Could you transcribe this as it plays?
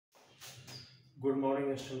Good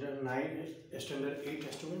morning, Standard 9, Standard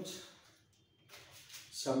 8 students.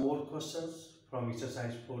 Some more questions from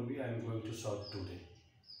exercise 4B I am going to solve today.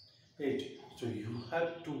 8. So you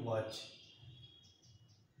have to watch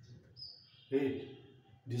 8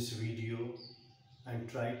 this video and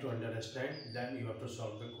try to understand. Then you have to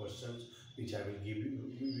solve the questions which I will give you,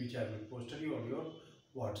 which I will post you on your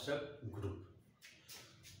WhatsApp group.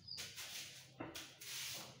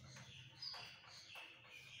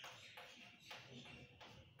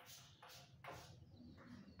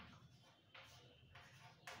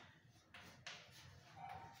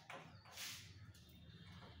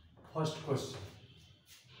 First question.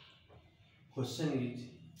 Question is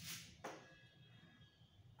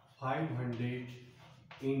 500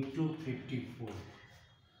 into 54.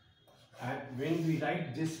 And when we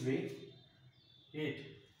write this way, it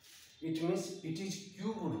means it is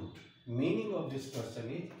cube root. Meaning of this question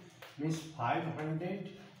is means 500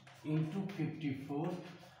 into 54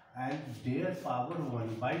 and their power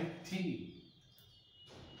 1 by 3.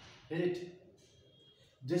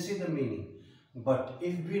 This is the meaning. But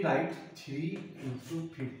if we write 3 into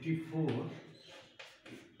 54,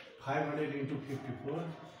 500 into 54,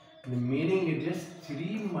 the meaning it is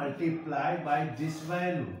 3 multiplied by this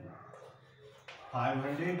value,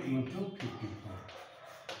 500 into 54.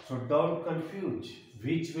 So don't confuse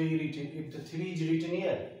which way written. If the 3 is written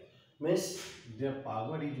here, means their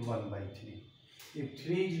power is 1 by 3. If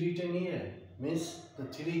 3 is written here, means the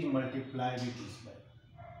 3 is multiplied with this value.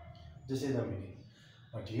 This is the meaning.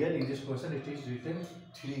 But here in this question it is written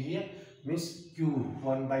 3 here, means cube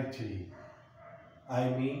 1 by 3.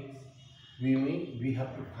 We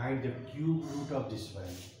have to find the cube root of this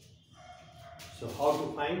value. So how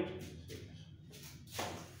to find?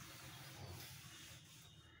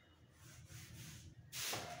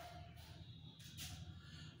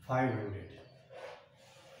 500.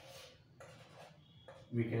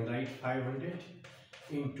 We can write 500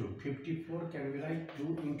 into 54. Can we write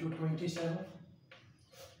 2 into 27?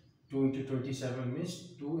 2 into 27 means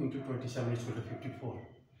 2 into 27 is equal to 54.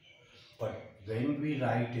 But when we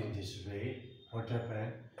write in this way, what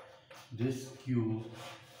happens? This cube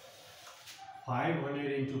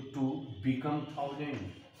 500 into 2 become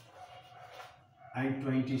 1000 and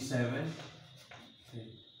 27.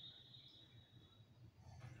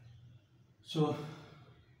 So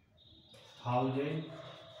 1000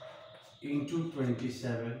 into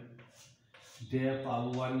 27, their power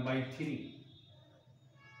 1 by 3.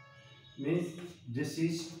 Means this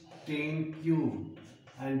is 10 cube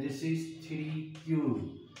and this is 3 cube.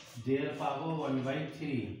 Their power 1 by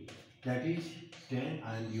 3. That is 10,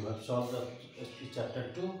 and you have solved the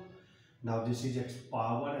chapter 2. Now this is x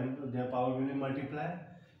power and their power will be multiplied.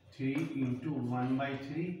 3 into 1 by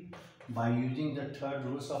 3 by using the third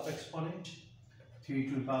rules of exponent. 3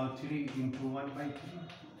 to the power 3 into 1 by 3.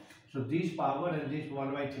 So this power and this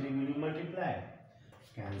 1 by 3 will be multiplied.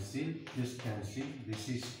 Cancel, this cancel. This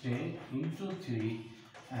is 10 into 3.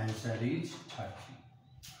 Answer is 30.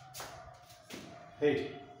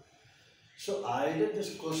 Right. So either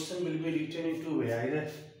this question will be written into way,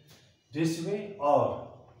 either this way, or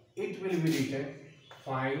it will be written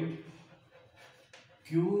find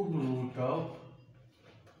cube root of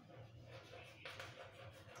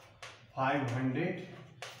 500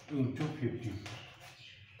 into 50.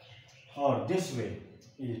 Or this way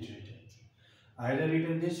is it written. Either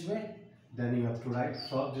written this way, then you have to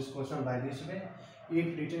solve this question by this way.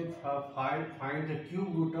 If written find the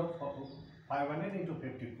cube root of 500 into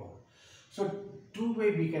 54. So two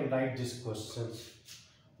way we can write these questions.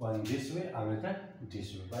 One this way, another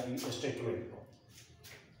this way, by statement form.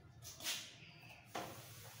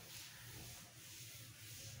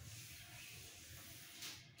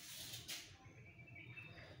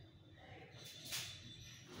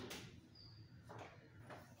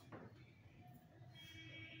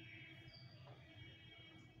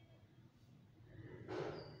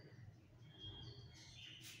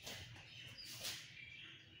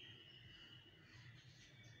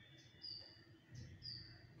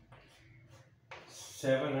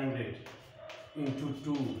 $700 into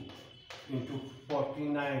 2 into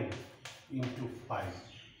 49 into 5.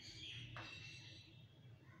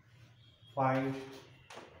 Find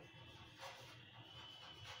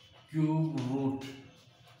cube root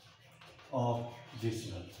of this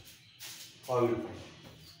number. How will you find?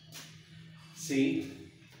 See,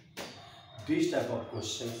 this type of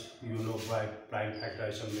questions you know by prime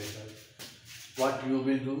factorization method. What you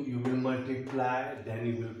will do, you will multiply, then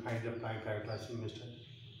you will find the prime factorization method.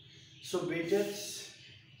 So better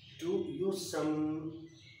to use some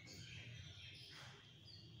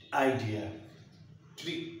idea,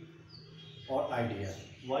 trick or idea.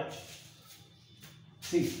 What?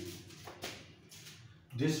 See,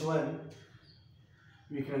 this one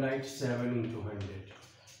we can write 7 into 100.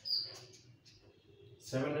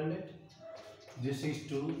 700. This is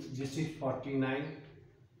 2. This is 49.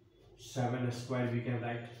 7 square we can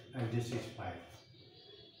write, and this is 5.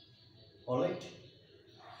 Alright.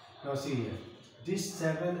 Now see here. This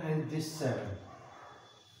 7 and this 7.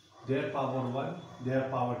 Their power 1, their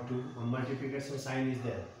power 2. A multiplication sign is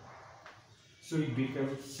there. So it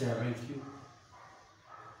becomes 7 cube.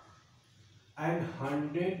 And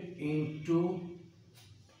 100 into,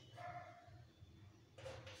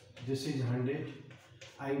 this is 100,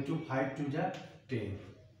 into 5 to the 10.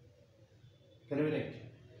 Can we write?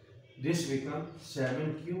 This becomes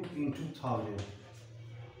 7 cube into 1000.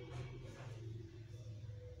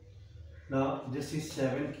 Now this is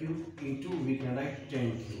 7 cube into, we can write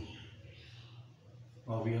 10 cube.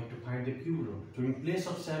 Now we have to find the cube root. So in place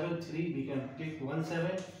of 7, 3, we can take 1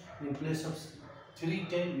 7. In place of 3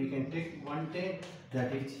 10, we can take 1 10.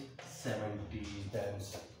 That is 70 is the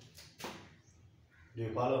answer. Do you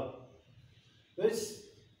follow? This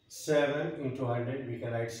 7 into 100, we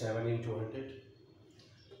can write 7 into 100.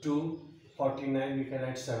 2, 49, we can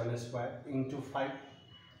write 7 square into 5.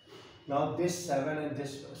 Now this 7 and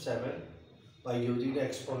this 7, by using the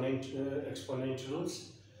exponent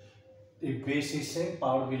rules, if base is same,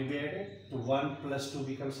 power will be added. To 1 plus 2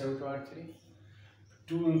 becomes 7 to power 3.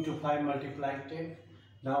 2 into 5 multiplied 10.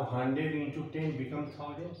 Now 100 into 10 becomes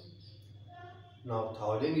 1000. Now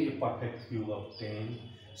 1000 is a perfect cube of 10.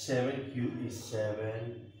 7 cube is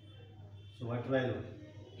 7. So what value?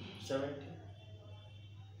 70.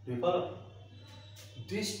 Do you follow?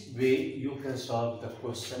 This way you can solve the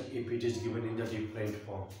question if it is given in the different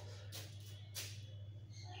form.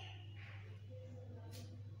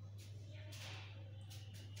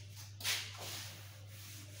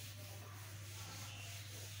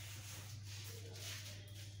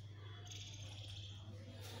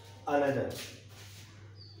 Another.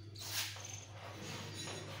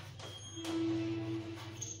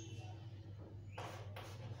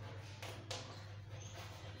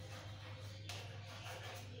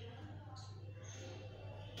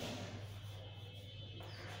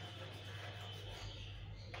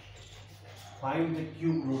 Find the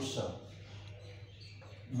cube roots of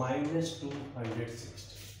minus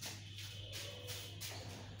 260.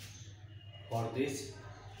 For this,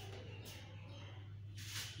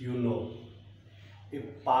 you know,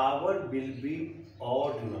 if power will be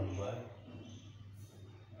odd number,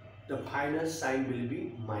 the final sign will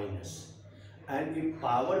be minus, and if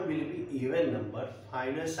power will be even number,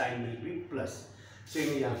 final sign will be plus.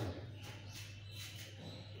 Same example.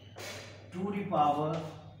 2 to the power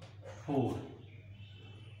 4.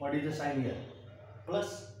 What is the sign here?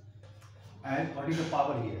 Plus. And what is the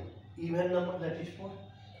power here? Even number, that is 4.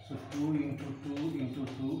 So 2 into 2 into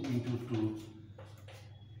 2 into 2.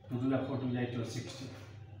 2 to the 4 to the equal 60.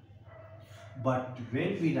 But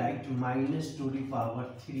when we write minus 2 to the power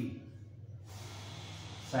 3,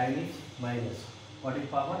 sign is minus. What is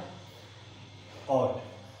power? Odd.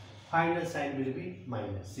 Final sign will be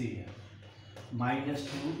minus. See here. Minus 2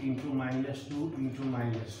 into minus 2 into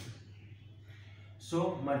minus 2.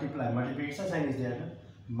 So multiply. Multiplication sign is there.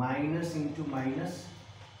 Minus into minus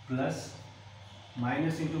plus.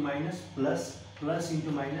 Minus into minus plus. Plus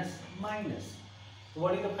into minus minus. So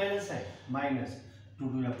what is the final sign? Minus 2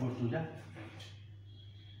 to the 4 to the 8.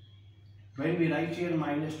 When we write here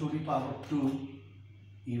minus 2 to the power 2,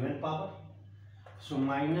 even power. So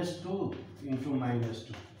minus 2 into minus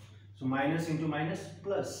 2. So minus into minus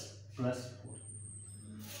plus. Plus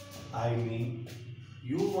 4. I mean,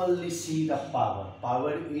 you only see the power.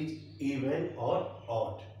 Power is even or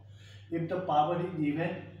odd. If the power is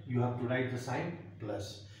even, you have to write the sign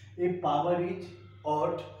plus. If power is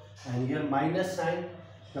odd and here minus sign,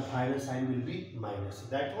 the final sign will be minus.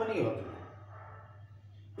 That one you have to do.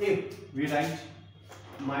 If we write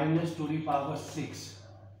minus 2 to the power 6,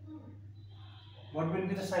 what will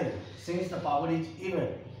be the sign? Since the power is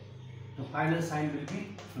even, the final sign will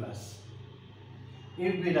be plus.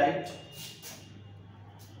 If we write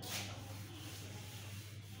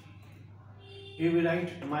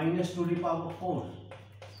minus 2 to the power 4,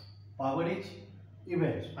 power is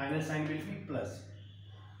even, final sign will be plus.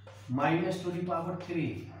 Minus 2 to the power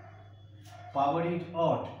 3, power is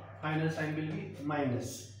odd, final sign will be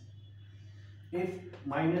minus. If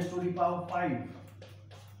minus 2 to the power 5,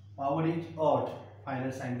 power is odd,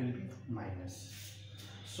 final sign will be minus.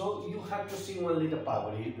 So you have to see only the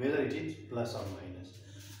power, whether it is plus or minus.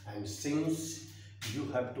 And since you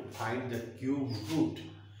have to find the cube root,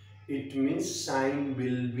 it means sign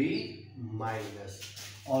will be minus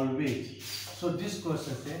always. So this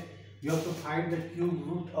question says you have to find the cube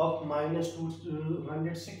root of minus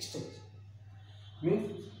 260.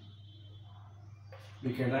 Means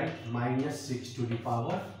we can write minus 6 to the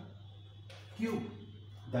power cube,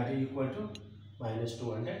 that is equal to minus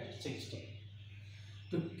 260.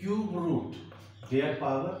 So cube root their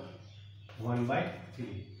power 1 by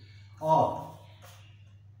 3, or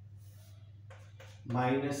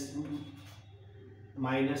minus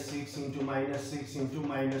 6 into minus 6 into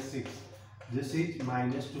minus 6. This is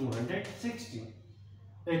minus 260.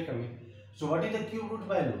 Right, coming. So what is the cube root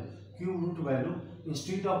value? Cube root value,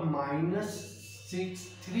 instead of minus 6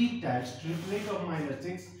 3 times, triplet of minus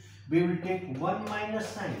 6, we will take 1 minus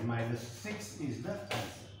sign. Minus 6 is the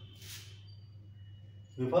answer.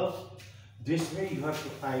 Because this way you have to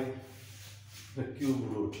find the cube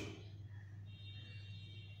root.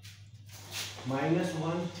 Minus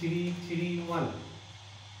 1 3 3 1.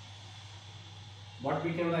 What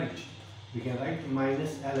we can write? We can write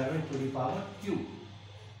minus 11 to the power cube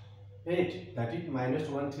 8, that is minus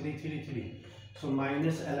 1 3 3 3. So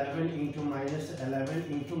minus 11 into minus 11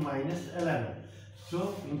 into minus 11.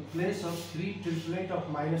 So in place of 3 triplet of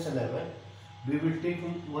minus 11, we will take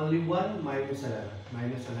only 1 minus 11.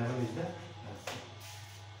 Minus 11 is the answer.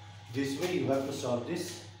 This way you have to solve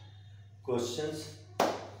this questions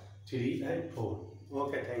 3 and 4.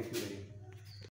 Okay, thank you very much.